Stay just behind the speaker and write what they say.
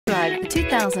The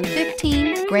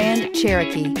 2015 Grand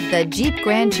Cherokee. The Jeep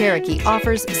Grand Cherokee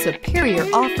offers superior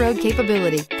off-road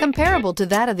capability comparable to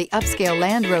that of the upscale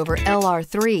Land Rover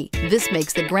LR3. This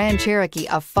makes the Grand Cherokee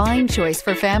a fine choice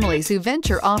for families who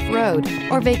venture off-road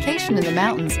or vacation in the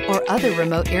mountains or other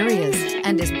remote areas,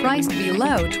 and is priced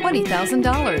below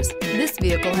 $20,000. This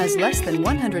vehicle has less than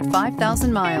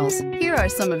 105,000 miles. Here are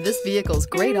some of this vehicle's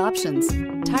great options: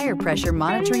 tire pressure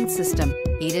monitoring system,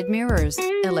 heated mirrors,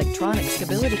 electronic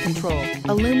stability control,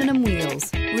 aluminum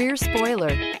wheels, rear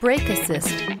spoiler, brake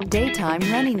assist, daytime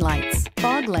running lights,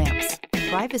 fog lamps,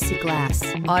 privacy glass,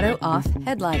 auto-off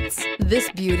headlights. This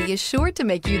beauty is sure to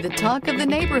make you the talk of the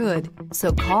neighborhood.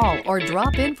 So call or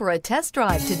drop in for a test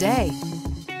drive today.